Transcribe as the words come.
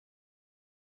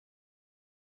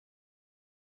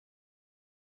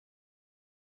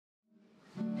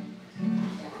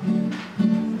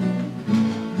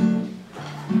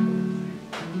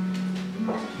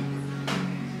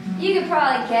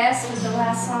probably guess what the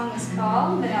last song was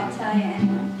called, but I'll tell you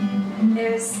anyway.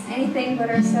 There's Anything But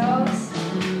Ourselves,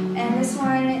 and this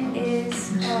one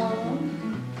is called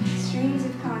Streams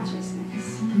of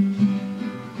Consciousness.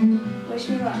 Wish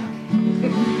me luck.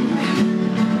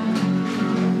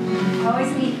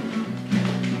 Always neat.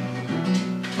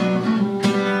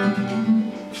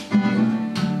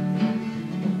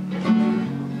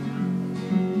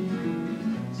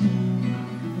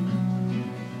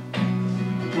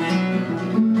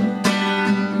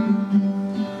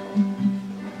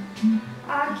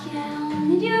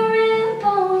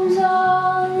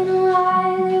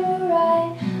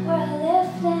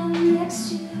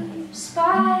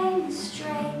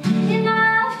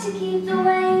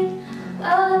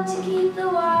 To keep the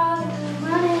water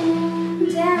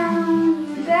running down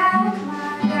your back,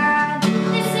 my God.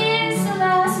 This is the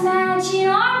last match in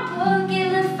our book.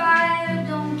 If the fire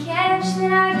don't catch,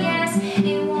 then I guess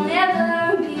it won't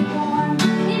ever be warm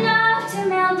enough to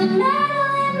melt the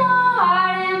metal in my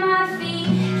heart, and my feet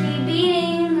keep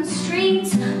beating the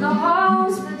streets, the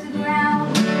halls, but the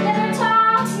ground never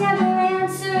talks, never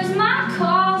answers my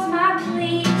calls, my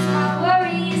pleas, my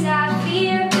worries, I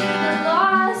fear the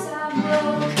laws I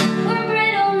broke.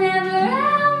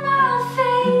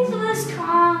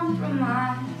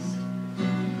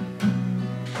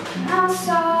 I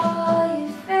saw your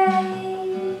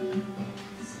face,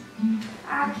 I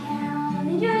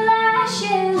counted your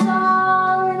lashes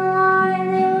all in a line,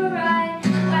 they were right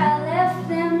where I left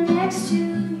them next to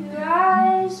your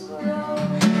eyes. Were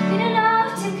open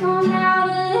enough to come out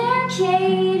of their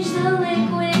cage, the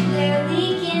liquid they're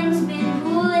leaking's been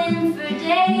cooling for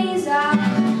days. I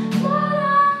float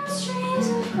on streams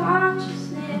of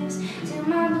consciousness till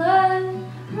my blood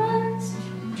runs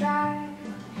dry,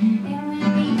 and when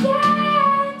we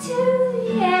get to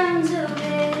the ends of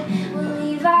it, we'll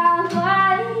leave our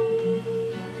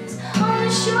bodies on the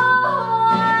shoreline.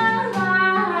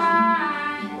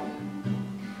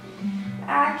 I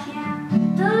count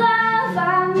the love I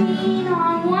mean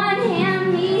on one hand,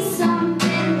 me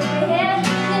something to hit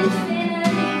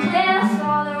infinity with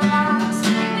all the rocks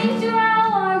we throw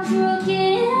are crooked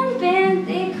and bent,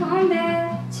 they come back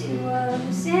to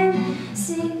us and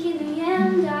sink in the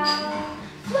end. I'll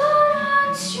float on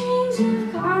streams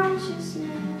of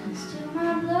consciousness till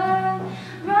my blood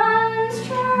runs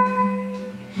dry,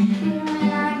 and when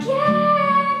I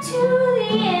get to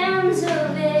the end